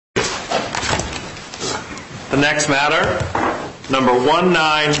The next matter, number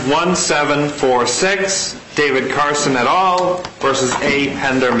 191746, David Carson et al. Versus A.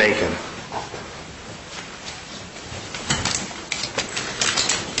 Pender Macon.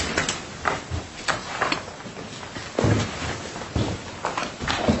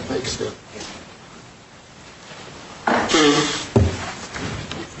 Thanks, Tim.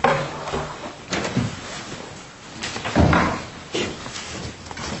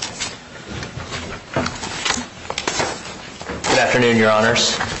 Good afternoon, Your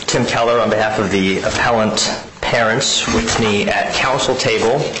Honors. Tim Keller on behalf of the appellant parents. With me at counsel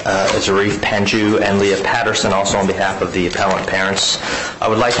table is Arif Panju and Leah Patterson, also on behalf of the appellant parents. I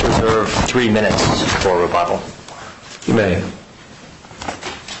would like to reserve 3 minutes for rebuttal. You may.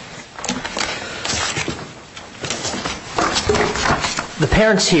 The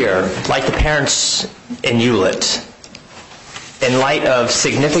parents here, like the parents in Hewlett, in light of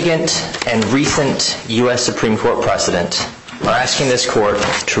significant and recent U.S. Supreme Court precedent, are asking this court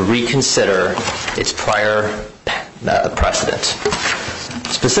to reconsider its prior precedent.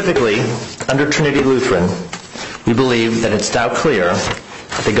 Specifically, under Trinity Lutheran, we believe that it's now clear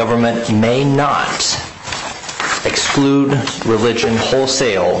that the government may not exclude religion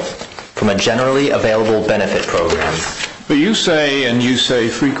wholesale from a generally available benefit program. But you say, and you say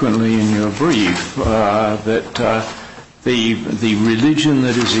frequently in your brief, that the religion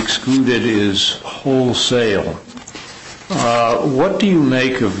that is excluded is wholesale. What do you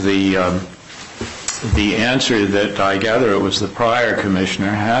make of the answer that I gather it was the prior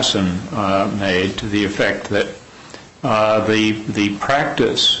Commissioner Hassan made, to the effect that the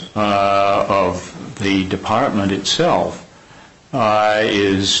practice of the department itself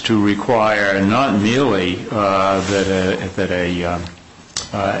is to require not merely that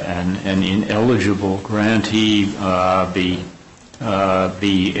an ineligible grantee be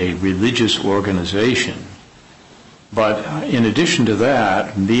a religious organization, but in addition to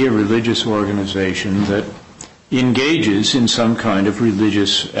that, be a religious organization that engages in some kind of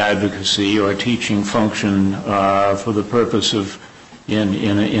religious advocacy or teaching function for the purpose of,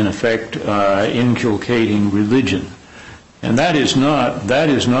 in effect, inculcating religion. And that is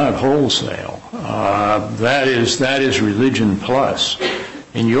not wholesale. That is religion plus.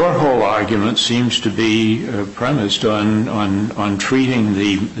 And your whole argument seems to be premised on treating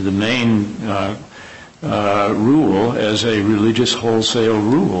the main rule as a religious wholesale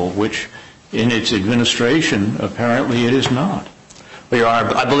rule, which in its administration apparently it is not. Well, Your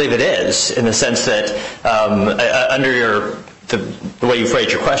Honor, I believe it is, in the sense that under the way you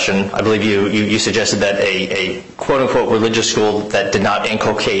phrased your question, I believe you suggested that a quote-unquote religious school that did not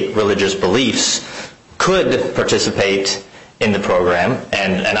inculcate religious beliefs could participate in the program,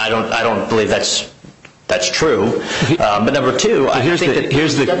 and I don't believe that's true. But number two, here's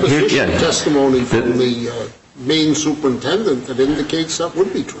the testimony from the main superintendent that indicates that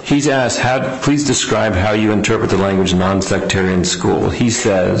would be true. He's asked, please describe how you interpret the language non-sectarian school. He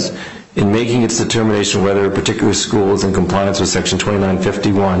says, in making its determination whether a particular school is in compliance with Section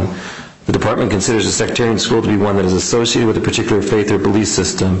 2951, the department considers a sectarian school to be one that is associated with a particular faith or belief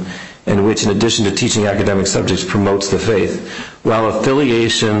system, and which, in addition to teaching academic subjects, promotes the faith. While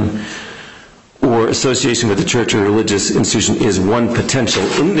affiliation or association with the church or religious institution is one potential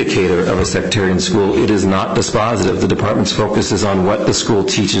indicator of a sectarian school, it is not dispositive. The department's focus is on what the school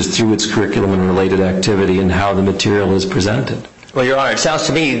teaches through its curriculum and related activity and how the material is presented. Well, Your Honor, it sounds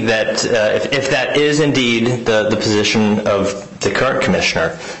to me that if that is indeed the position of the current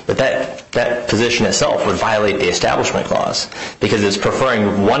commissioner, that position itself would violate the Establishment Clause, because it's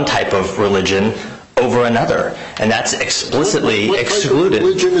preferring one type of religion over another, and that's explicitly excluded.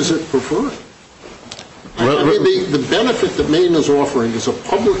 What type of religion is it preferring? I mean, the benefit that Maine is offering is a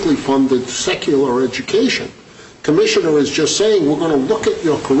publicly funded secular education. Commissioner is just saying, we're going to look at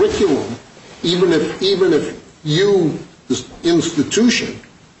your curriculum, even if you, this institution,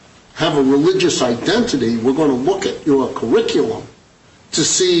 have a religious identity, we're going to look at your curriculum to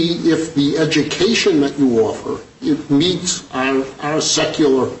see if the education that you offer, it meets our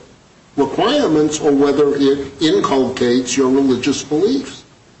secular requirements, or whether it inculcates your religious beliefs.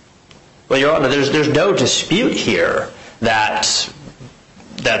 Well, Your Honor, there's no dispute here that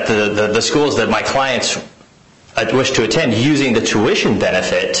the schools that my clients wish to attend using the tuition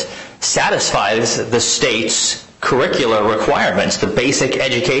benefit satisfies the state's curricular requirements, the basic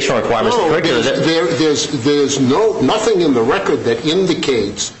educational requirements. There's nothing in the record that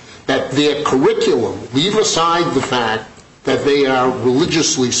indicates that their curriculum, leave aside the fact that they are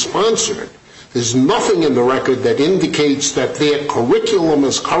religiously sponsored, there's nothing in the record that indicates that their curriculum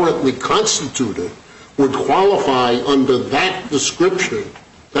as currently constituted would qualify under that description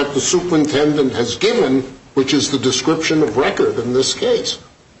that the superintendent has given which is the description of record in this case.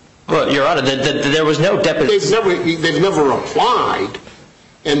 Well, Your Honor, there was no deposition. They've never applied,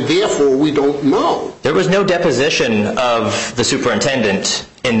 and therefore we don't know. There was no deposition of the superintendent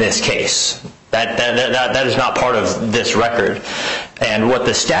in this case. That is not part of this record. And what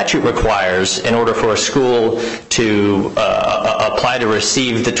the statute requires in order for a school to apply to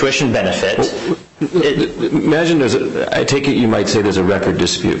receive the tuition benefit... Imagine I take it you might say there's a record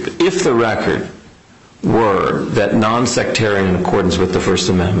dispute. If the record were that non-sectarian in accordance with the First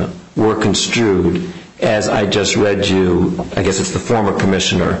Amendment were construed as I just read you, I guess it's the former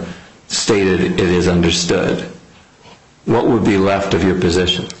commissioner, stated it is understood, what would be left of your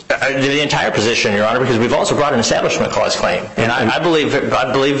position? The entire position, Your Honor, because we've also brought an Establishment Clause claim. And I believe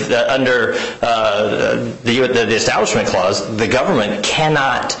that under the Establishment Clause, the government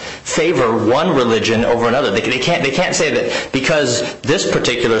cannot favor one religion over another. They can't say that because this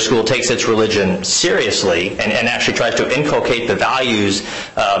particular school takes its religion seriously and actually tries to inculcate the values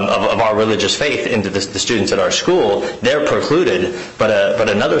of our religious faith into the students at our school, they're precluded. But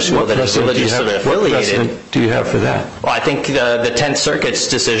another school that is religiously affiliated... What precedent do you have for that? Well, I think the 10th Circuit's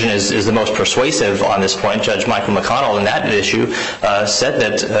decision is the most persuasive on this point. Judge Michael McConnell in that issue said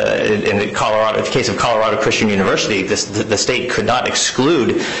that in the case of Colorado Christian University, the state could not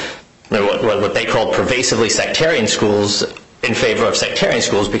exclude what they called pervasively sectarian schools in favor of sectarian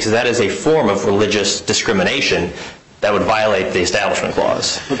schools because that is a form of religious discrimination that would violate the Establishment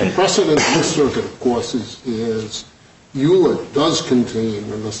Clause. But the precedent in this circuit, of course, is ULIT does contain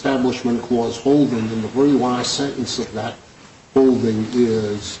an Establishment Clause holding, and the very last sentence of that holding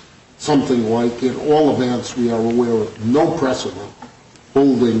is something like, in all events we are aware of no precedent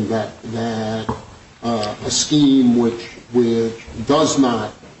holding that a scheme which does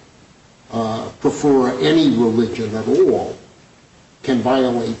not prefer any religion at all can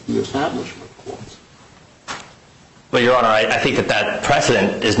violate the Establishment Clause. Well, Your Honor, I think that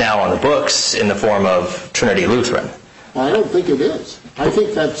precedent is now on the books in the form of Trinity Lutheran. Well, I don't think it is. I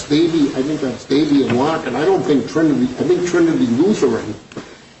think that's Davy and Locke, and I don't think Trinity. I think Trinity Lutheran,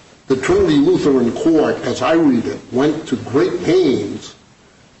 the Trinity Lutheran Court, as I read it, went to great pains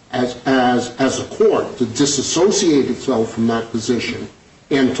as a court to disassociate itself from that position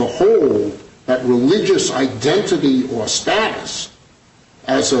and to hold that religious identity or status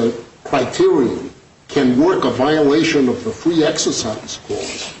as a criterion can work a violation of the Free Exercise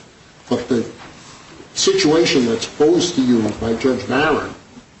Clause. But the situation that's posed to you by Judge Barron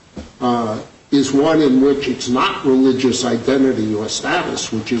is one in which it's not religious identity or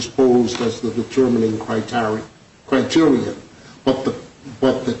status which is posed as the determining criterion, but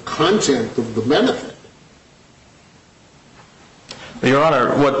the content of the benefit. Your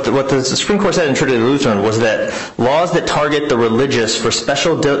Honor, what the Supreme Court said in Trinity Lutheran was that laws that target the religious for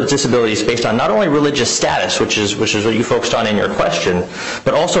special disabilities based on not only religious status, which is what you focused on in your question,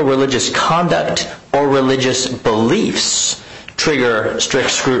 but also religious conduct or religious beliefs trigger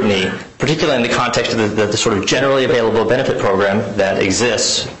strict scrutiny, particularly in the context of the sort of generally available benefit program that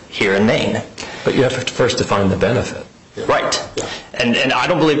exists here in Maine. But you have to first define the benefit. Right. And I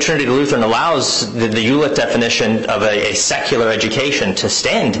don't believe Trinity Lutheran allows the ULIT definition of a secular education to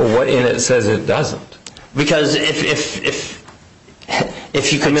stand. Well, what in it says it doesn't? Because if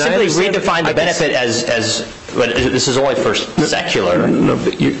you could simply redefine the benefit as this is only for secular. No,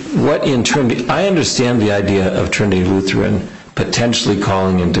 but what in Trinity? I understand the idea of Trinity Lutheran potentially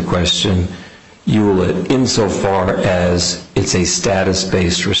calling into question ULIT insofar as it's a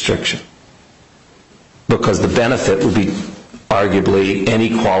status-based restriction. Because the benefit would be arguably any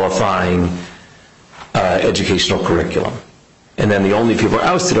qualifying educational curriculum. And then the only people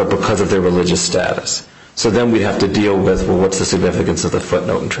ousted are because of their religious status. So then we'd have to deal with, well, what's the significance of the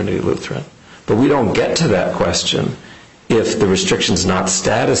footnote in Trinity Lutheran? But we don't get to that question if the restriction's not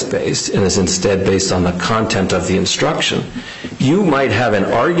status-based and is instead based on the content of the instruction. You might have an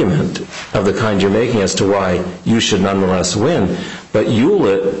argument of the kind you're making as to why you should nonetheless win, but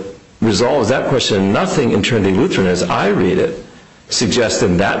ULIT resolves that question. Nothing in Trinity Lutheran, as I read it, suggests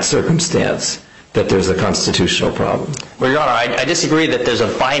in that circumstance that there's a constitutional problem. Well, Your Honor, I disagree that there's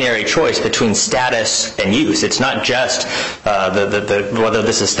a binary choice between status and use. It's not just whether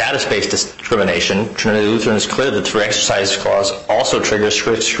this is status-based discrimination. Trinity Lutheran is clear that the Free Exercise Clause also triggers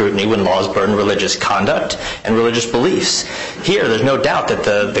strict scrutiny when laws burden religious conduct and religious beliefs. Here, there's no doubt that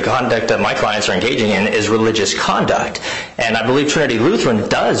the conduct that my clients are engaging in is religious conduct. And I believe Trinity Lutheran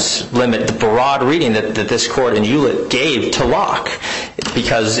does limit the broad reading that this court in ULIT gave to Locke.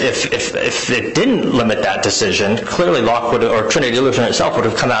 Because if it didn't limit that decision, clearly Locke or Trinity Lutheran itself would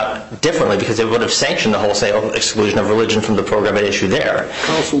have come out differently because it would have sanctioned the wholesale exclusion of religion from the program at issue there.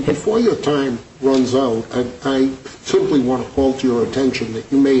 Counsel, before your time runs out, I simply want to call to your attention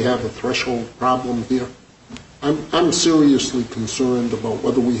that you may have a threshold problem here. I'm seriously concerned about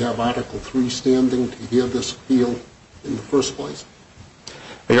whether we have Article 3 standing to hear this appeal in the first place.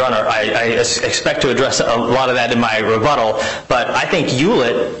 Your Honor, I expect to address a lot of that in my rebuttal, but I think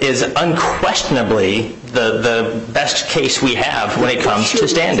Hewlett is unquestionably the best case we have when it comes to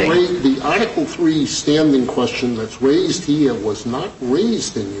standing. The Article 3 standing question that's raised here was not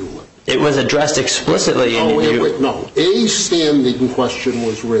raised in Hewlett. It was addressed explicitly in Hewlett. No, a standing question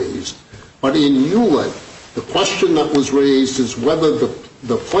was raised, but in Hewlett, the question that was raised is whether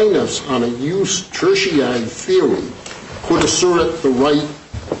the plaintiffs on a use tertiary theory could assert the right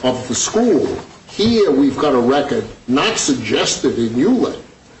of the school. Here we've got a record not suggested in Hewlett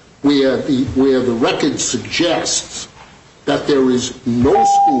where the record suggests that there is no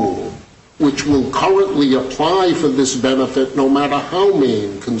school which will currently apply for this benefit no matter how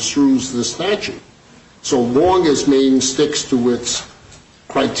Maine construes the statute, so long as Maine sticks to its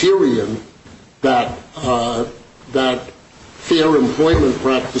criterion that fair employment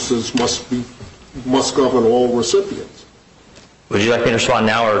practices must govern all recipients. Would you like me to respond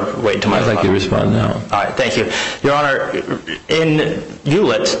now or wait until my I'd like you to respond now. All right, thank you. Your Honor, in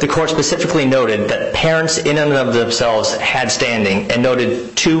Hewlett, the court specifically noted that parents in and of themselves had standing and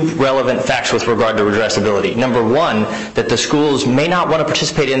noted two relevant facts with regard to redressability. Number one, that the schools may not want to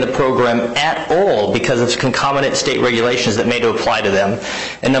participate in the program at all because of concomitant state regulations that may apply to them.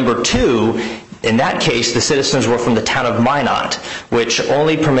 And number two, in that case, the citizens were from the town of Minot, which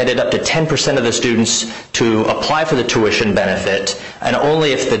only permitted up to 10% of the students to apply for the tuition benefit, and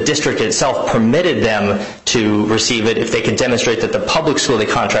only if the district itself permitted them to receive it if they could demonstrate that the public school they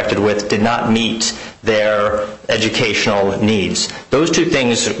contracted with did not meet their educational needs. Those two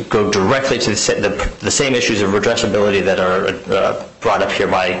things go directly to the same issues of redressability that are brought up here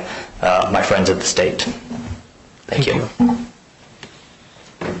by my friends at the state. Thank you.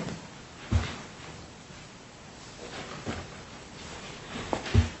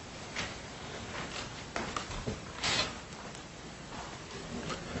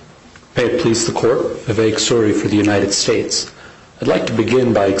 May it please the Court, Vivek Suri for the United States. I'd like to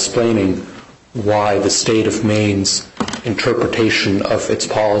begin by explaining why the state of Maine's interpretation of its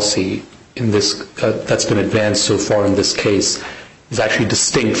policy in this that's been advanced so far in this case is actually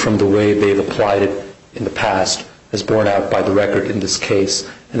distinct from the way they've applied it in the past, as borne out by the record in this case.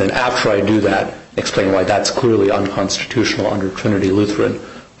 And then after I do that, explain why that's clearly unconstitutional under Trinity Lutheran,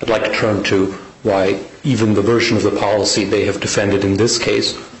 I'd like to turn to why even the version of the policy they have defended in this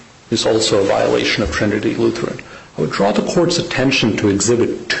case is also a violation of Trinity Lutheran. I would draw the Court's attention to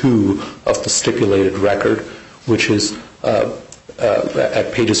Exhibit 2 of the stipulated record, which is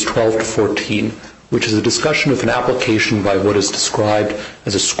at pages 12 to 14, which is a discussion of an application by what is described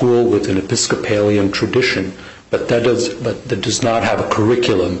as a school with an Episcopalian tradition, but that does not have a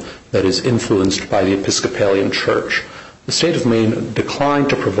curriculum that is influenced by the Episcopalian Church. The state of Maine declined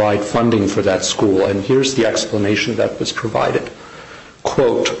to provide funding for that school, and here's the explanation that was provided.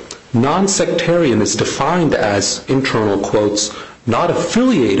 Quote, non-sectarian is defined as, internal quotes, not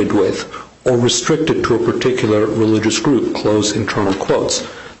affiliated with or restricted to a particular religious group, close internal quotes.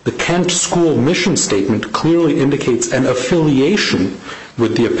 The Kent School mission statement clearly indicates an affiliation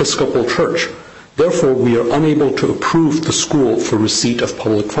with the Episcopal Church. Therefore, we are unable to approve the school for receipt of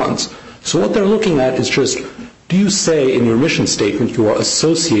public funds. So what they're looking at is just, do you say in your mission statement you are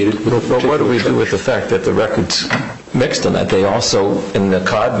associated with a particular church? But what do we do with the fact that the record's mixed on that? They also, in the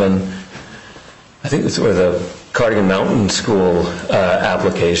Codman, I think it's where the Cardigan Mountain School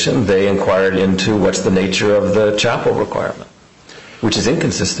application, they inquired into what's the nature of the chapel requirement, which is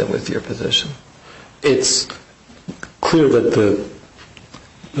inconsistent with your position. It's clear that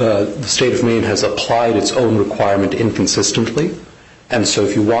the state of Maine has applied its own requirement inconsistently. And so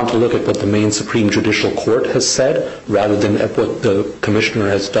if you want to look at what the Maine Supreme Judicial Court has said, rather than at what the commissioner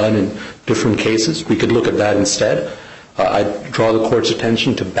has done in different cases, we could look at that instead. I draw the Court's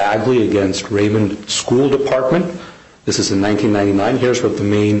attention to Bagley against Raymond School Department. This is in 1999. Here's what the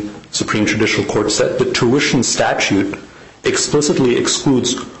Maine Supreme Judicial Court said. The tuition statute explicitly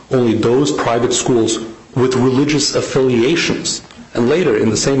excludes only those private schools with religious affiliations. And later, in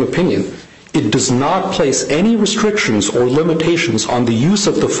the same opinion, it does not place any restrictions or limitations on the use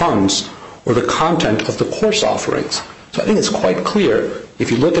of the funds or the content of the course offerings. So I think it's quite clear,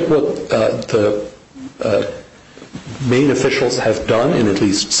 if you look at what the Maine officials have done in at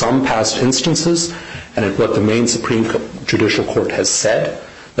least some past instances, and at what the Maine Supreme Judicial Court has said,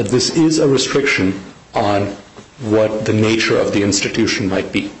 that this is a restriction on what the nature of the institution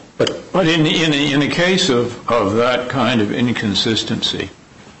might be. But in a case of that kind of inconsistency,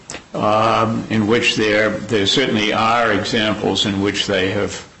 in which there certainly are examples in which they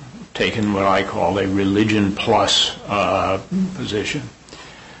have taken what I call a religion plus position,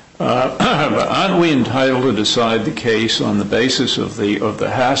 aren't we entitled to decide the case on the basis of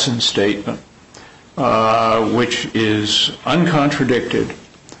the Hassan statement, which is uncontradicted,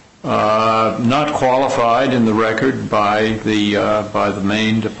 not qualified in the record by the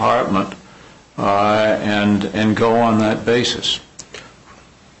Maine Department, and go on that basis?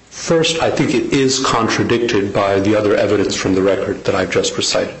 First, I think it is contradicted by the other evidence from the record that I've just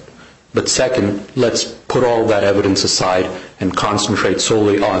recited. But second, let's put all that evidence aside and concentrate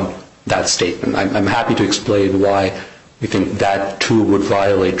solely on that statement. I'm happy to explain why we think that too would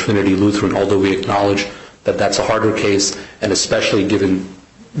violate Trinity Lutheran, although we acknowledge that that's a harder case, and especially given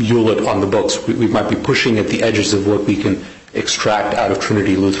Hewlett on the books, we might be pushing at the edges of what we can extract out of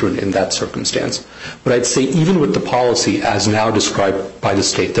Trinity Lutheran in that circumstance. But I'd say even with the policy as now described by the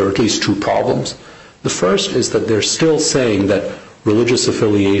state, there are at least two problems. The first is that they're still saying that religious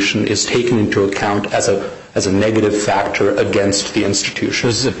affiliation is taken into account as a negative factor against the institution.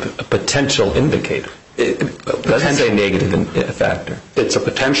 This is a potential indicator. It doesn't say negative factor. It's a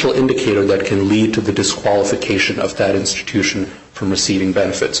potential indicator that can lead to the disqualification of that institution from receiving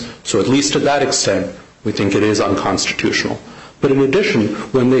benefits. So at least to that extent, we think it is unconstitutional. But in addition,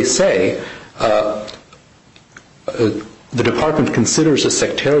 when they say the department considers a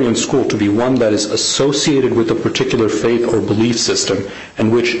sectarian school to be one that is associated with a particular faith or belief system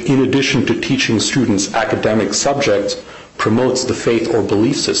and which, in addition to teaching students academic subjects, promotes the faith or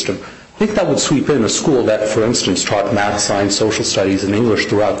belief system, I think that would sweep in a school that, for instance, taught math, science, social studies, and English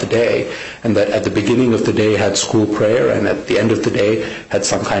throughout the day, and that at the beginning of the day had school prayer, and at the end of the day had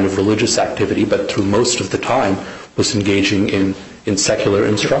some kind of religious activity, but through most of the time was engaging in secular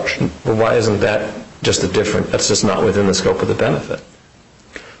instruction. Well, why isn't that just that's just not within the scope of the benefit?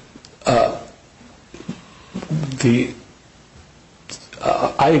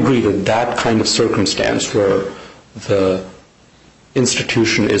 I agree that kind of circumstance where the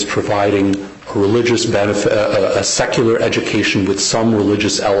institution is providing a religious benefit, a secular education with some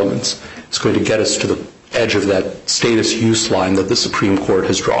religious elements, is going to get us to the edge of that status use line that the Supreme Court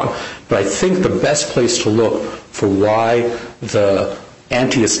has drawn. But I think the best place to look for why the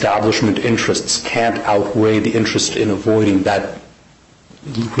anti-establishment interests can't outweigh the interest in avoiding that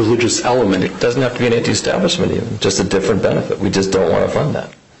religious element. It doesn't have to be an anti-establishment even, just a different benefit. We just don't want to fund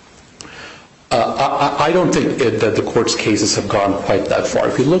that. I don't think that the court's cases have gone quite that far.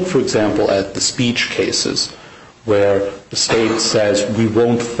 If you look, for example, at the speech cases, where the state says we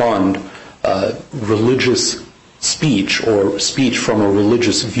won't fund religious speech or speech from a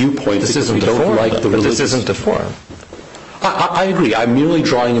religious viewpoint because we don't like the religious... This isn't the forum. I agree. I'm merely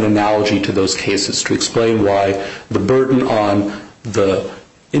drawing an analogy to those cases to explain why the burden on the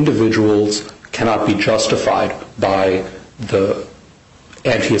individuals cannot be justified by the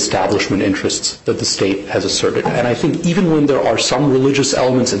anti-establishment interests that the state has asserted. And I think even when there are some religious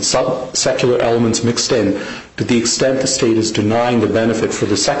elements and some secular elements mixed in, to the extent the state is denying the benefit for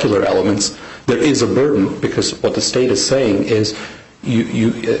the secular elements, there is a burden, because what the state is saying is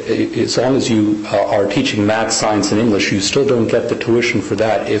as long as you are teaching math, science, and English, you still don't get the tuition for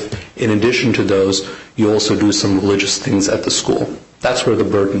that if, in addition to those, you also do some religious things at the school. That's where the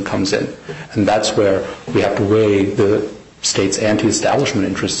burden comes in. And that's where we have to weigh the state's anti-establishment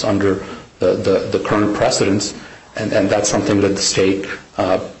interests under the current precedents, and that's something that the state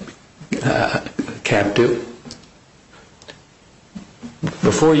can't do.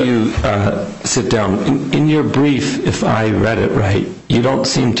 Before you sit down, in your brief, if I read it right, you don't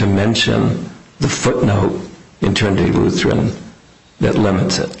seem to mention the footnote in Trinity Lutheran that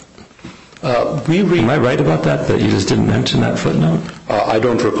limits it. Am I right about that you just didn't mention that footnote? I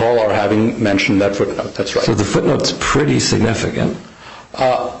don't recall our having mentioned that footnote. That's right. So the footnote's pretty significant,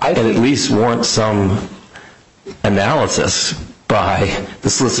 and at least warrants some analysis by the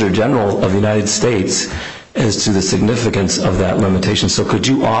Solicitor General of the United States as to the significance of that limitation. So could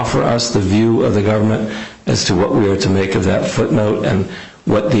you offer us the view of the government as to what we are to make of that footnote and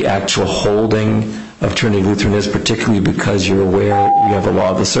what the actual holding of Trinity Lutheran is, particularly because you're aware we have a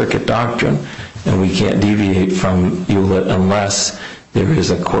law of the circuit doctrine and we can't deviate from Hewlett unless there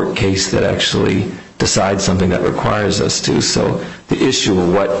is a court case that actually decides something that requires us to. So the issue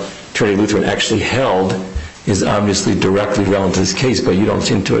of what Trinity Lutheran actually held is obviously directly relevant to this case, but you don't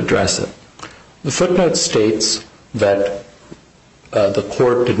seem to address it. The footnote states that the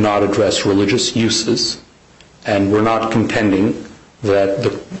court did not address religious uses, and we're not contending that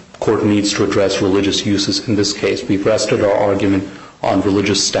the court needs to address religious uses in this case. We've rested our argument on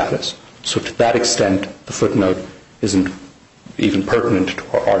religious status. So to that extent, the footnote isn't even pertinent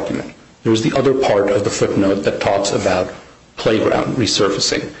to our argument. There's the other part of the footnote that talks about playground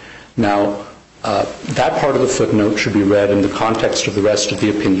resurfacing. Now, that part of the footnote should be read in the context of the rest of the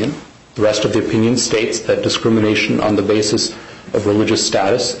opinion. The rest of the opinion states that discrimination on the basis of religious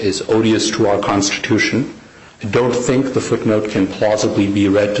status is odious to our Constitution. I don't think the footnote can plausibly be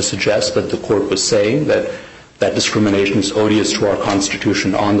read to suggest that the court was saying that discrimination is odious to our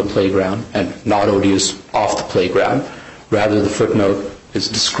Constitution on the playground and not odious off the playground. Rather, the footnote is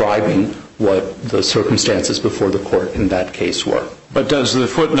describing what the circumstances before the court in that case were. But does the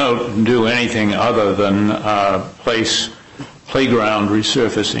footnote do anything other than place playground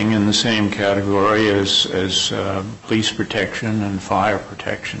resurfacing in the same category as police protection and fire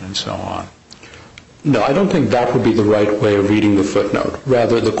protection and so on? No, I don't think that would be the right way of reading the footnote.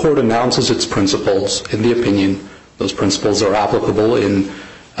 Rather, the court announces its principles in the opinion. Those principles are applicable in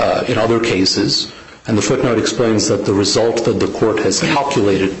other cases. And the footnote explains that the result that the court has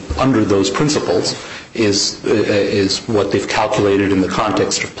calculated under those principles is what they've calculated in the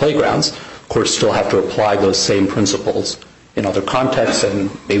context of playgrounds. Courts still have to apply those same principles in other contexts,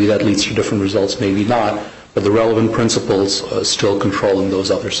 and maybe that leads to different results, maybe not. But the relevant principles still control in those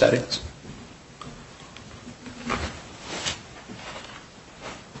other settings.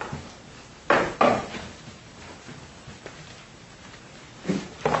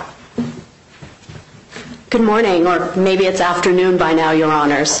 Good morning, or maybe it's afternoon by now, Your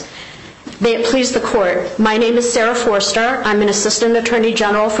Honors. May it please the Court, my name is Sarah Forster. I'm an Assistant Attorney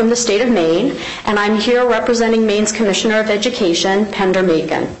General from the state of Maine, and I'm here representing Maine's Commissioner of Education, Pender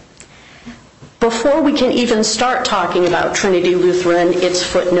Makin. Before we can even start talking about Trinity Lutheran, its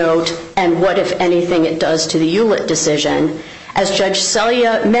footnote, and what, if anything, it does to the Hewlett decision, as Judge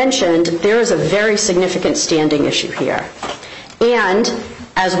Selya mentioned, there is a very significant standing issue here. And,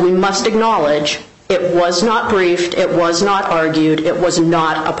 as we must acknowledge, it was not briefed, it was not argued, it was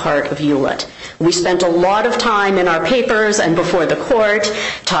not a part of Hewlett. We spent a lot of time in our papers and before the court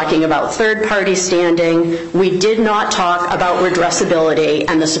talking about third-party standing. We did not talk about redressability,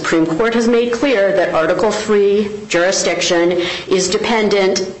 and the Supreme Court has made clear that Article III jurisdiction is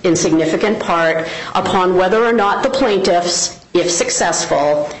dependent in significant part upon whether or not the plaintiffs, if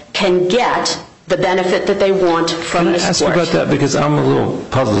successful, can get the benefit that they want from this court. Can I ask you about that? Because I'm a little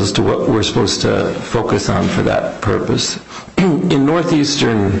puzzled as to what we're supposed to focus on for that purpose. In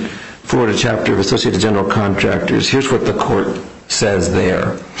Northeastern Florida chapter of Associated General Contractors, here's what the court says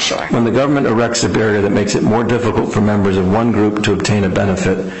there. Sure. When the government erects a barrier that makes it more difficult for members of one group to obtain a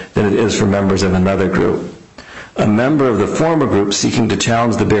benefit than it is for members of another group, a member of the former group seeking to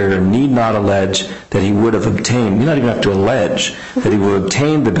challenge the barrier need not allege that he would have obtained, you don't even have to allege that he would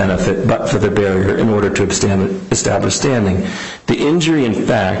obtain the benefit but for the barrier in order to establish standing. The injury, in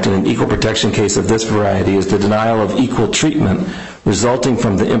fact, in an equal protection case of this variety is the denial of equal treatment resulting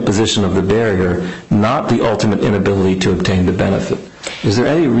from the imposition of the barrier, not the ultimate inability to obtain the benefit. Is there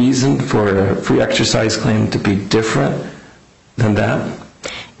any reason for a free exercise claim to be different than that?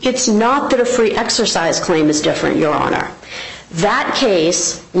 It's not that a free exercise claim is different, Your Honor. That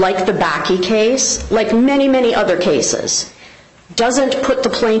case, like the Bakke case, like many, many other cases, doesn't put the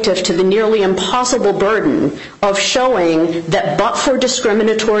plaintiff to the nearly impossible burden of showing that but for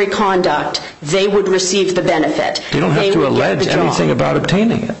discriminatory conduct, they would receive the benefit. You don't have to allege anything about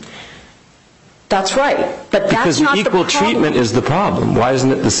obtaining it. That's right, but that's not the problem. Because equal treatment is the problem. Why isn't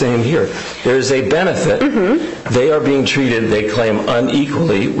it the same here? There's a benefit. Mm-hmm. They are being treated, they claim,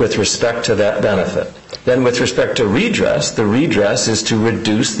 unequally with respect to that benefit. Then with respect to redress, the redress is to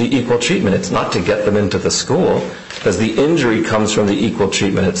reduce the equal treatment. It's not to get them into the school, because the injury comes from the equal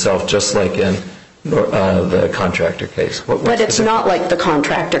treatment itself, just like in the contractor case. But it's not like the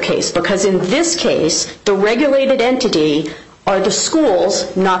contractor case, because in this case, the regulated entity are the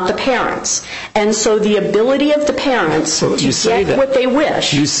schools, not the parents. And so the ability of the parents to get what they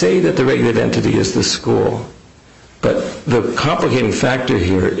wish. You say that the regulated entity is the school, but the complicating factor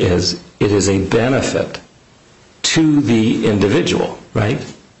here is it is a benefit to the individual, right?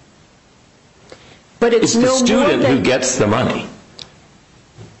 But it's the student who gets the money.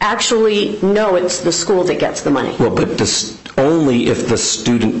 Actually, no, it's the school that gets the money. Well, but only if the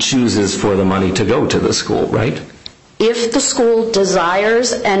student chooses for the money to go to the school, right? If the school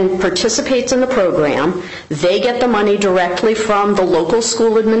desires and participates in the program, they get the money directly from the local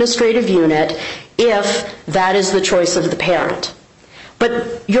school administrative unit if that is the choice of the parent.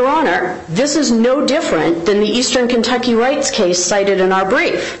 But, Your Honor, this is no different than the Eastern Kentucky Rights case cited in our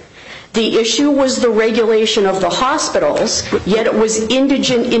brief. The issue was the regulation of the hospitals, yet it was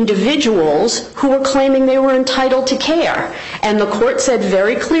indigent individuals who were claiming they were entitled to care. And the court said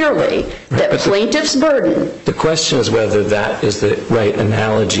very clearly that plaintiff's burden... The question is whether that is the right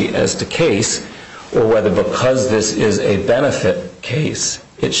analogy as to case, or whether because this is a benefit case,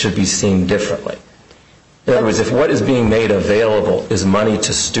 it should be seen differently. In other words, if what is being made available is money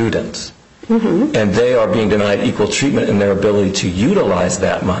to students, and they are being denied equal treatment in their ability to utilize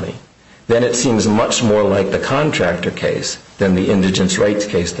that money, then it seems much more like the contractor case than the indigents' rights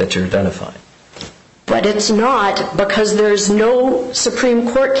case that you're identifying. But it's not, because there's no Supreme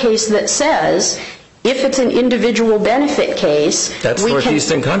Court case that says if it's an individual benefit case... That's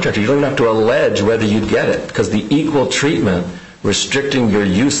Northeastern contractor. You don't even have to allege whether you get it, because the equal treatment restricting your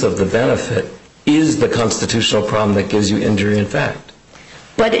use of the benefit is the constitutional problem that gives you injury in fact.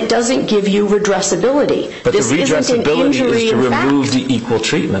 But it doesn't give you redressability. But this the redressability is to remove the equal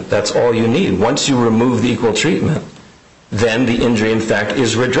treatment. That's all you need. Once you remove the equal treatment, then the injury in fact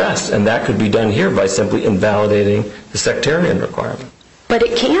is redressed. And that could be done here by simply invalidating the sectarian requirement. But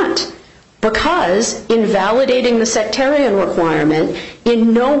it can't, because invalidating the sectarian requirement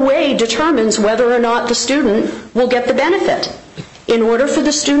in no way determines whether or not the student will get the benefit. In order for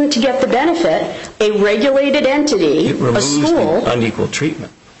the student to get the benefit, a regulated entity, a school... It removes the unequal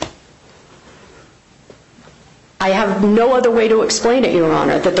treatment. I have no other way to explain it, Your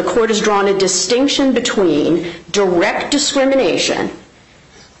Honor, that the court has drawn a distinction between direct discrimination,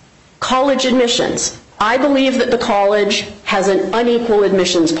 college admissions. I believe that the college has an unequal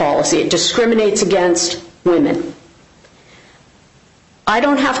admissions policy. It discriminates against women. I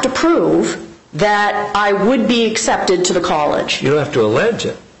don't have to prove that I would be accepted to the college. You don't have to allege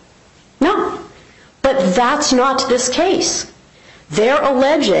it. No. But that's not this case. They're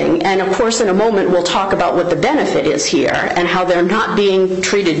alleging, and of course in a moment we'll talk about what the benefit is here and how they're not being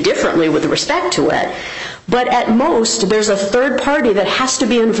treated differently with respect to it, but at most there's a third party that has to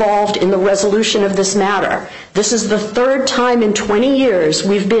be involved in the resolution of this matter. This is the third time in 20 years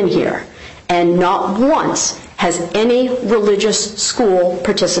we've been here, and not once has any religious school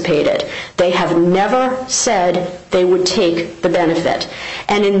participated. They have never said they would take the benefit.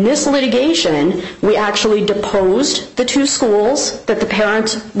 And in this litigation, we actually deposed the two schools that the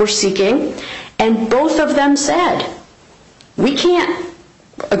parents were seeking, and both of them said, we can't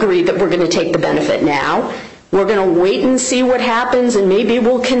agree that we're going to take the benefit now. We're going to wait and see what happens, and maybe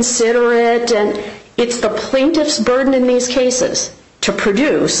we'll consider it. And it's the plaintiff's burden in these cases to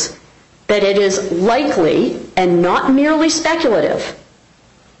produce that it is likely and not merely speculative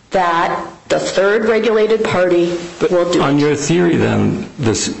that the third regulated party will do it. On your theory then,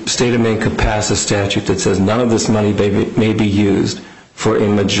 the state of Maine could pass a statute that says none of this money may be used for a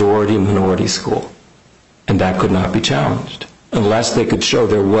majority-minority school, and that could not be challenged unless they could show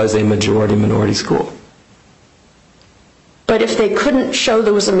there was a majority-minority school. But if they couldn't show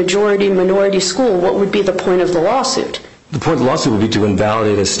there was a majority-minority school, what would be the point of the lawsuit? The point of the lawsuit would be to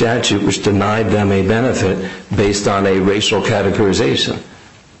invalidate a statute which denied them a benefit based on a racial categorization.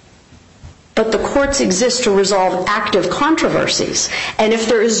 But the courts exist to resolve active controversies. And if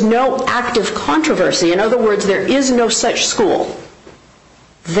there is no active controversy, in other words, there is no such school,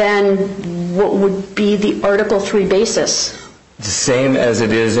 then what would be the Article III basis? The same as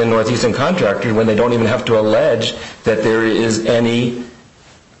it is in Northeastern Contractor when they don't even have to allege that there is any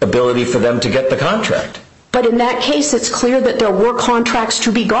ability for them to get the contract. But in that case, it's clear that there were contracts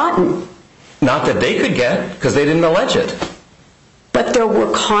to be gotten. Not that they could get, because they didn't allege it. But there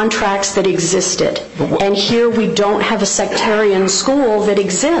were contracts that existed. And here we don't have a sectarian school that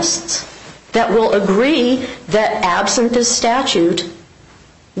exists that will agree that absent this statute,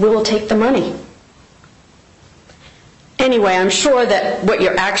 we will take the money. Anyway, I'm sure that what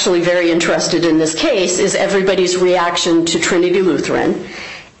you're actually very interested in this case is everybody's reaction to Trinity Lutheran.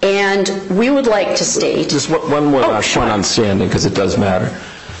 And we would like to state... Just one more last point on standing, because it does matter.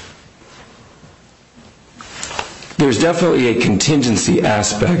 There's definitely a contingency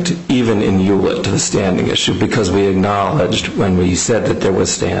aspect, even in Hewlett, to the standing issue, because we acknowledged when we said that there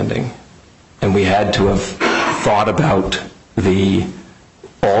was standing, and we had to have thought about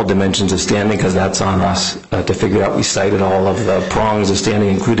all dimensions of standing, because that's on us to figure out. We cited all of the prongs of standing,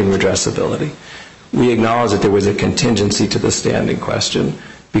 including redressability. We acknowledged that there was a contingency to the standing question,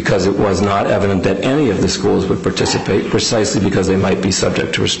 because it was not evident that any of the schools would participate, precisely because they might be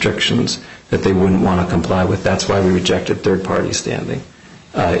subject to restrictions that they wouldn't want to comply with. That's why we rejected third-party standing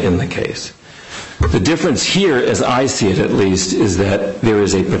in the case. The difference here, as I see it at least, is that there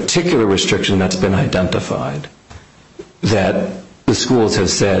is a particular restriction that's been identified that the schools have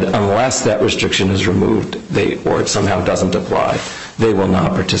said, unless that restriction is removed, or it somehow doesn't apply, they will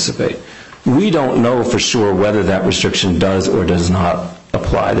not participate. We don't know for sure whether that restriction does or does not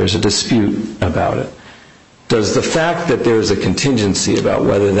apply. There's a dispute about it. Does the fact that there is a contingency about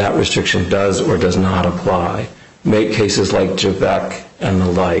whether that restriction does or does not apply make cases like Javec and the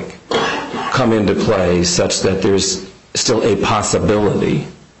like come into play such that there's still a possibility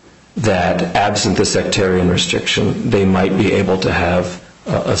that, absent the sectarian restriction, they might be able to have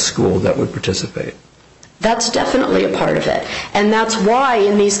a school that would participate? That's definitely a part of it. And that's why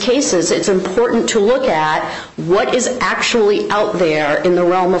in these cases it's important to look at what is actually out there in the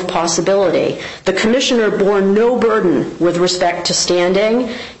realm of possibility. The commissioner bore no burden with respect to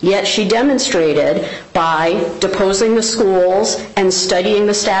standing, yet she demonstrated by deposing the schools and studying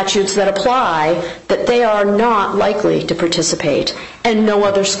the statutes that apply that they are not likely to participate, and no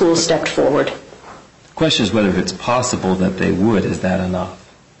other school stepped forward. The question is whether it's possible that they would. Is that enough?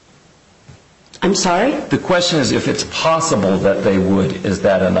 I'm sorry? The question is if it's possible that they would, is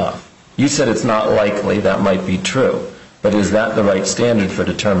that enough? You said it's not likely. That might be true. But is that the right standard for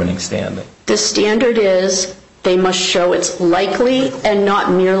determining standing? The standard is they must show it's likely and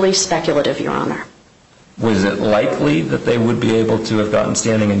not merely speculative, Your Honor. Was it likely that they would be able to have gotten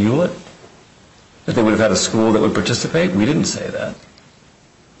standing in Hewlett? That they would have had a school that would participate? We didn't say that.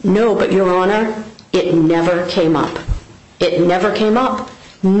 No, but Your Honor, it never came up. It never came up.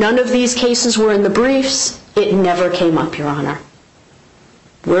 None of these cases were in the briefs. It never came up, Your Honor.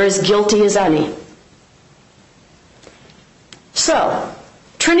 We're as guilty as any. So,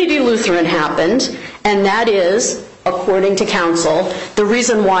 Trinity Lutheran happened, and that is, according to counsel, the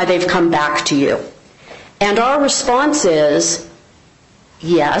reason why they've come back to you. And our response is,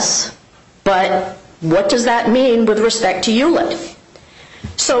 yes, but what does that mean with respect to Hewlett?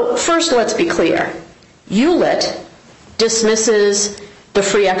 So, first let's be clear. Hewlett dismisses the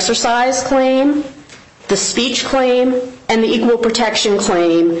free exercise claim, the speech claim, and the equal protection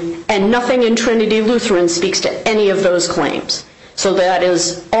claim, and nothing in Trinity Lutheran speaks to any of those claims. So that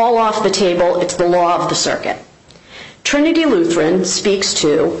is all off the table. It's the law of the circuit. Trinity Lutheran speaks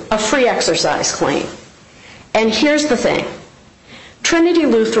to a free exercise claim. And here's the thing. Trinity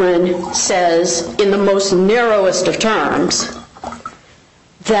Lutheran says, in the most narrowest of terms,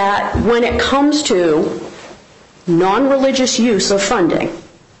 that when it comes to non-religious use of funding,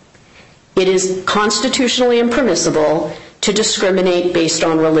 it is constitutionally impermissible to discriminate based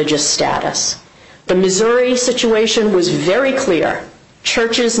on religious status. The Missouri situation was very clear.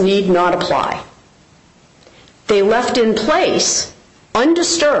 Churches need not apply. They left in place,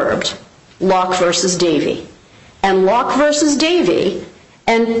 undisturbed, Locke versus Davey. And Locke versus Davey,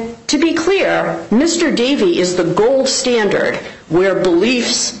 and to be clear, Mr. Davey is the gold standard where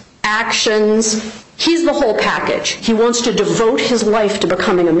beliefs, actions, he's the whole package. He wants to devote his life to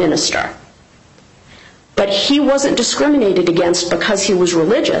becoming a minister. But he wasn't discriminated against because he was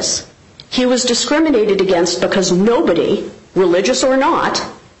religious. He was discriminated against because nobody, religious or not,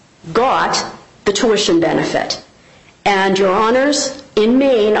 got the tuition benefit. And, Your Honors, in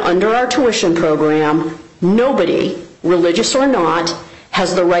Maine, under our tuition program, nobody, religious or not,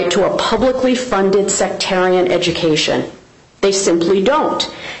 has the right to a publicly funded sectarian education. They simply don't.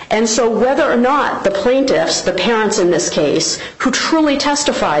 And so whether or not the plaintiffs, the parents in this case, who truly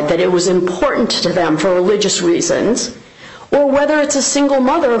testified that it was important to them for religious reasons, or whether it's a single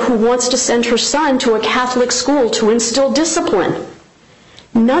mother who wants to send her son to a Catholic school to instill discipline,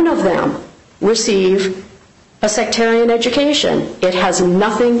 none of them receive a sectarian education. It has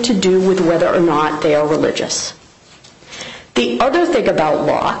nothing to do with whether or not they are religious. The other thing about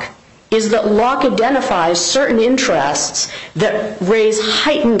Locke is that Locke identifies certain interests that raise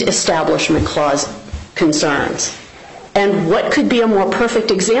heightened Establishment Clause concerns. And what could be a more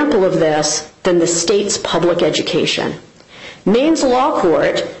perfect example of this than the state's public education? Maine's law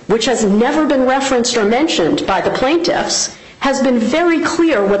court, which has never been referenced or mentioned by the plaintiffs, has been very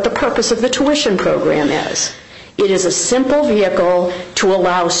clear what the purpose of the tuition program is. It is a simple vehicle to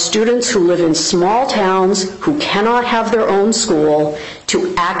allow students who live in small towns who cannot have their own school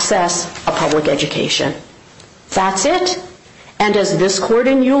to access a public education. That's it. And as this court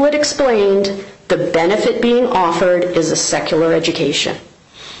in Hewlett explained, the benefit being offered is a secular education.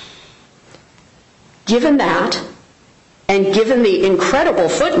 Given that, and given the incredible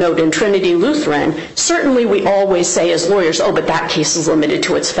footnote in Trinity Lutheran, certainly we always say as lawyers, oh, but that case is limited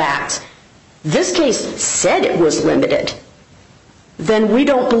to its facts. This case said it was limited. Then we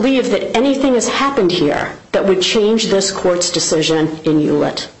don't believe that anything has happened here that would change this court's decision in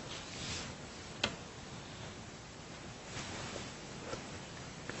Hewlett.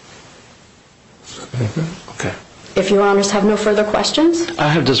 Okay. If Your Honors have no further questions. I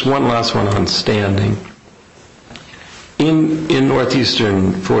have just one last one on standing. in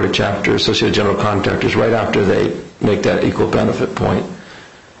Northeastern Florida chapter, Associated General Contractors, right after they make that equal benefit point,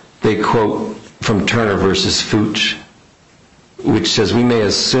 they quote from Turner versus Fooch, which says, we may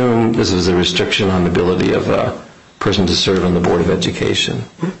assume, this is a restriction on the ability of a person to serve on the Board of Education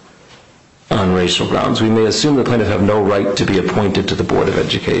on racial grounds. We may assume the plaintiff have no right to be appointed to the Board of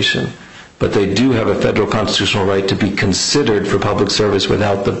Education, but they do have a federal constitutional right to be considered for public service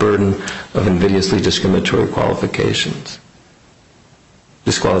without the burden of invidiously discriminatory disqualifications.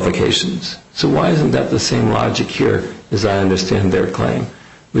 So why isn't that the same logic here, as I understand their claim,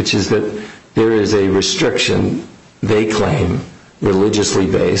 which is that there is a restriction, they claim, religiously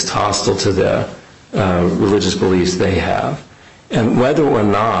based, hostile to the religious beliefs they have, and whether or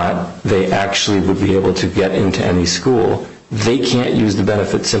not they actually would be able to get into any school, they can't use the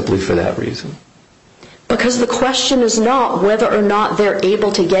benefit simply for that reason. Because the question is not whether or not they're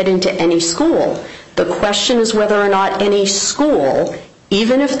able to get into any school. The question is whether or not any school,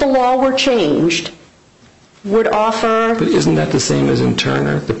 even if the law were changed, would offer... But isn't that the same as in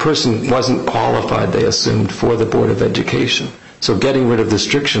Turner? The person wasn't qualified, they assumed, for the Board of Education. So getting rid of the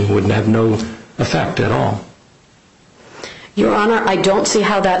restriction would have no effect at all. Your Honor, I don't see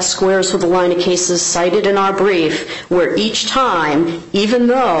how that squares with the line of cases cited in our brief, where each time, even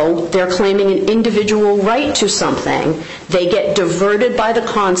though they're claiming an individual right to something, they get diverted by the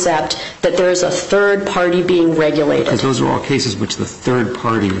concept that there is a third party being regulated. Because those are all cases which the third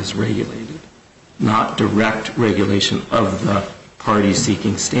party is regulated, not direct regulation of the party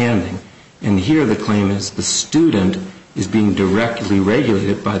seeking standing. And here the claim is the student is being directly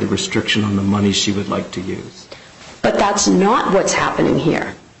regulated by the restriction on the money she would like to use. But that's not what's happening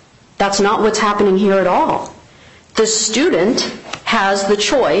here. That's not what's happening here at all. The student has the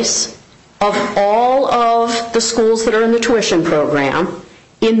choice of all of the schools that are in the tuition program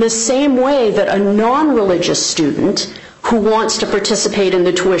in the same way that a non-religious student who wants to participate in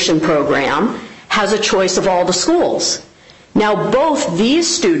the tuition program has a choice of all the schools. Now, both these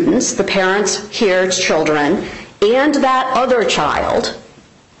students, the parents here's children, and that other child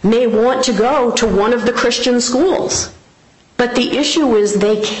may want to go to one of the Christian schools. But the issue is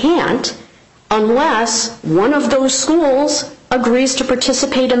they can't unless one of those schools agrees to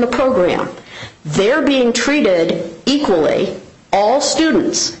participate in the program. They're being treated equally, all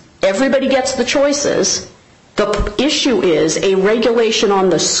students. Everybody gets the choices. The issue is a regulation on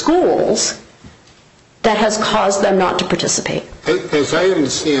the schools that has caused them not to participate. As I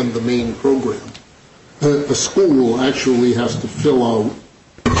understand the main program, the school actually has to fill out,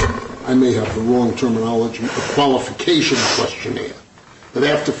 I may have the wrong terminology, a qualification questionnaire. They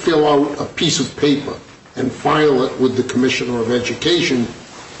have to fill out a piece of paper and file it with the Commissioner of Education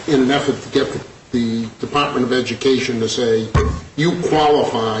in an effort to get the Department of Education to say, you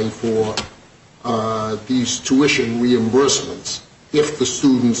qualify for these tuition reimbursements if the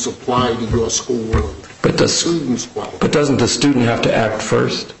students apply to your school. But doesn't the student have to act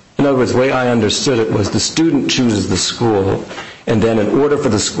first? In other words, the way I understood it was the student chooses the school, and then in order for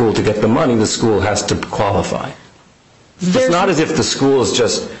the school to get the money, the school has to qualify. It's not as if the schools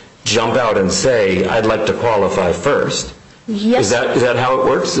just jump out and say, I'd like to qualify first. Yes. Is that how it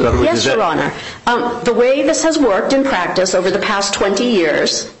works? Yes, Your Honor. The way this has worked in practice over the past 20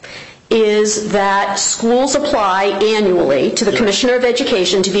 years is that schools apply annually to the Commissioner of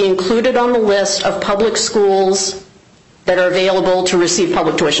Education to be included on the list of public schools that are available to receive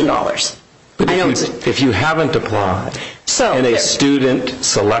public tuition dollars. But if you haven't applied and a student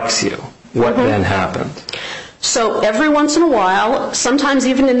selects you, what then happens? So every once in a while, sometimes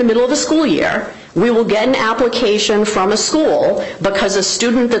even in the middle of a school year, we will get an application from a school because a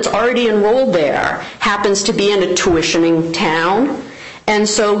student that's already enrolled there happens to be in a tuitioning town. And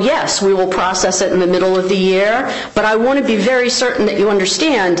so, yes, we will process it in the middle of the year, but I want to be very certain that you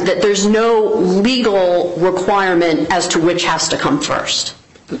understand that there's no legal requirement as to which has to come first.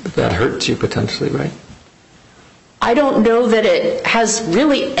 That hurts you potentially, right? I don't know that it has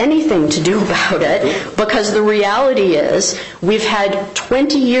really anything to do about it, because the reality is we've had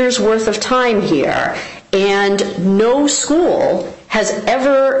 20 years worth of time here, and no school has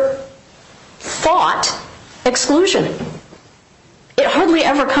ever fought exclusion. It hardly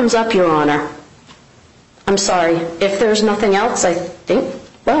ever comes up, Your Honor. I'm sorry. If there's nothing else, I think,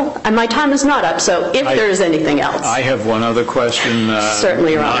 well, my time is not up, so if there's anything else. I have one other question.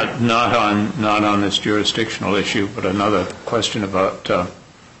 Certainly, Your Honor. Not on this jurisdictional issue, but another question about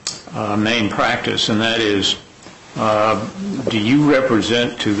Maine practice, and that is, do you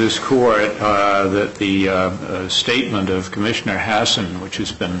represent to this court that the statement of Commissioner Hassan, which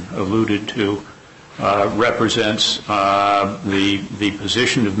has been alluded to, represents the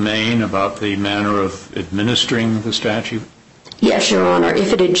position of Maine about the manner of administering the statute? Yes, Your Honor.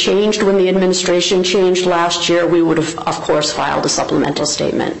 If it had changed when the administration changed last year, we would have, of course, filed a supplemental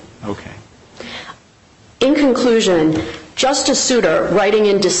statement. Okay. In conclusion, Justice Souter, writing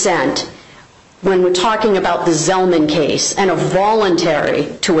in dissent, when we're talking about the Zellman case and a voluntary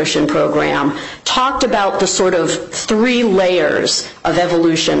tuition program, talked about the sort of 3 layers of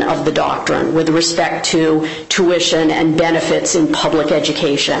evolution of the doctrine with respect to tuition and benefits in public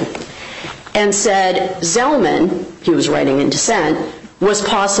education, and said Zellman, he was writing in dissent, was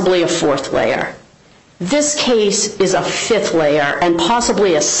possibly a 4th layer. This case is a 5th layer and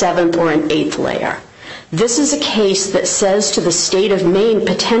possibly a 7th or an 8th layer. This is a case that says to the state of Maine,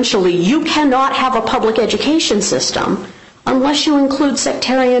 potentially, you cannot have a public education system unless you include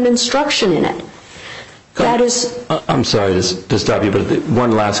sectarian instruction in it. That is... I'm sorry to stop you, but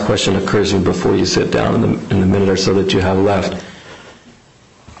one last question occurs to me before you sit down in the minute or so that you have left.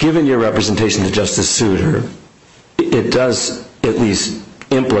 Given your representation to Justice Souter, it does at least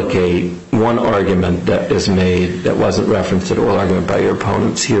implicate one argument that is made that wasn't referenced at oral argument by your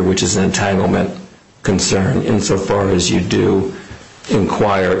opponents here, which is an entanglement concern insofar as you do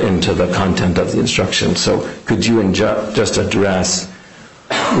inquire into the content of the instruction. So could you just address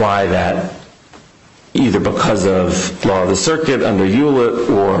why that, either because of law of the circuit under Hewlett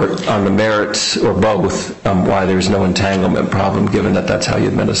or on the merits or both, why there's no entanglement problem given that that's how you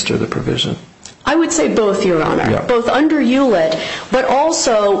administer the provision? I would say both, Your Honor. Yeah. Both under Hewlett, but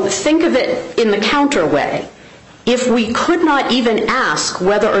also think of it in the counter way. If we could not even ask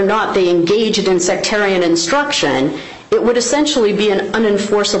whether or not they engaged in sectarian instruction, it would essentially be an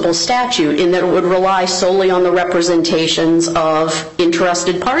unenforceable statute in that it would rely solely on the representations of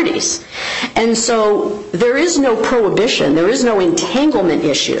interested parties. And so there is no prohibition, there is no entanglement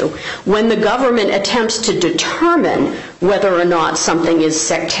issue when the government attempts to determine whether or not something is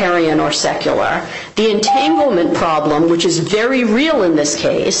sectarian or secular. The entanglement problem, which is very real in this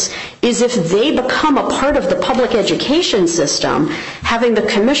case, is if they become a part of the public education system, having the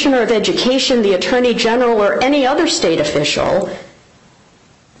Commissioner of Education, the Attorney General, or any other state official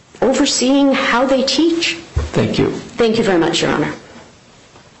overseeing how they teach. Thank you. Thank you very much, Your Honor.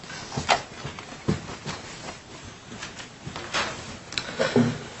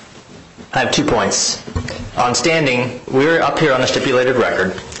 I have 2 points. On standing, we're up here on a stipulated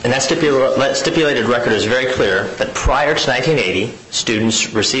record, and that stipulated record is very clear that prior to 1980,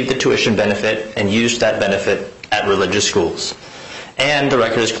 students received the tuition benefit and used that benefit at religious schools. And the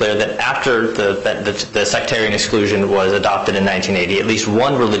record is clear that after the sectarian exclusion was adopted in 1980, at least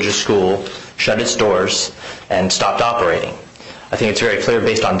one religious school shut its doors and stopped operating. I think it's very clear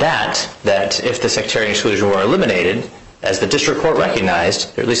based on that if the sectarian exclusion were eliminated, as the district court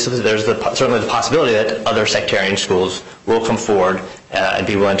recognized, at least there's certainly the possibility that other sectarian schools will come forward and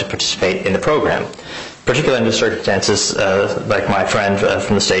be willing to participate in the program, particularly in the circumstances like my friend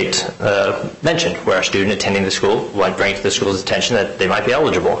from the state mentioned, where a student attending the school might bring to the school's attention that they might be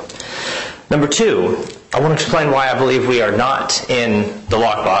eligible. Number 2, I want to explain why I believe we are not in the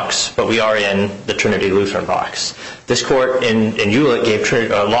Locke box, but we are in the Trinity Lutheran box. This court in Hewlett gave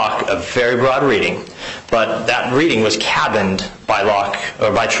Locke a very broad reading, but that reading was cabined by Locke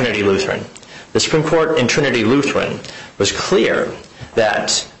or by Trinity Lutheran. The Supreme Court in Trinity Lutheran was clear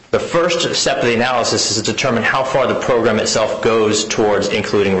that the first step of the analysis is to determine how far the program itself goes towards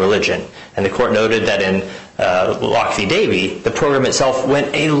including religion. And the court noted that in Locke v. Davey, the program itself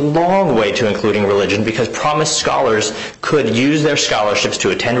went a long way to including religion because promised scholars could use their scholarships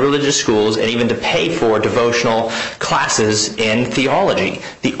to attend religious schools and even to pay for devotional classes in theology.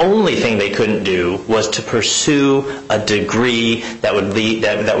 The only thing they couldn't do was to pursue a degree that would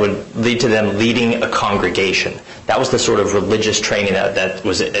lead to them leading a congregation. That was the sort of religious training that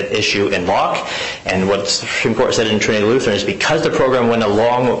was at issue in Locke. And what the Supreme Court said in Trinity Lutheran is because the program went a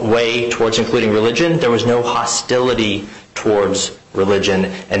long way towards including religion, there was no hostility towards religion,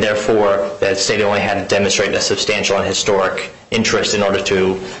 and therefore the state only had to demonstrate a substantial and historic interest in order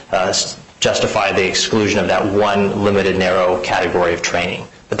to justify the exclusion of that one limited, narrow category of training.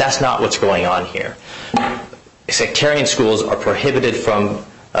 But that's not what's going on here. Sectarian schools are prohibited from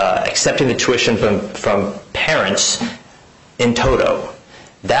accepting the tuition from parents in toto.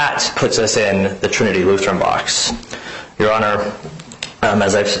 That puts us in the Trinity Lutheran box. Your Honor,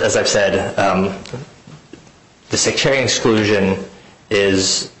 as I've said, the sectarian exclusion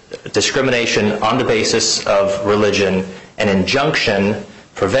is discrimination on the basis of religion. An injunction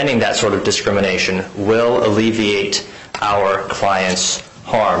preventing that sort of discrimination will alleviate our clients'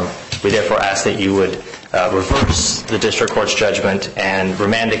 harm. We therefore ask that you would reverse the district court's judgment and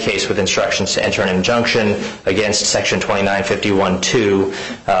remand the case with instructions to enter an injunction against Section 2951-2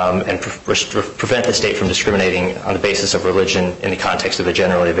 and prevent the state from discriminating on the basis of religion in the context of a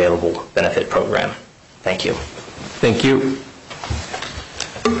generally available benefit program. Thank you. Thank you.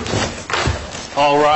 All right.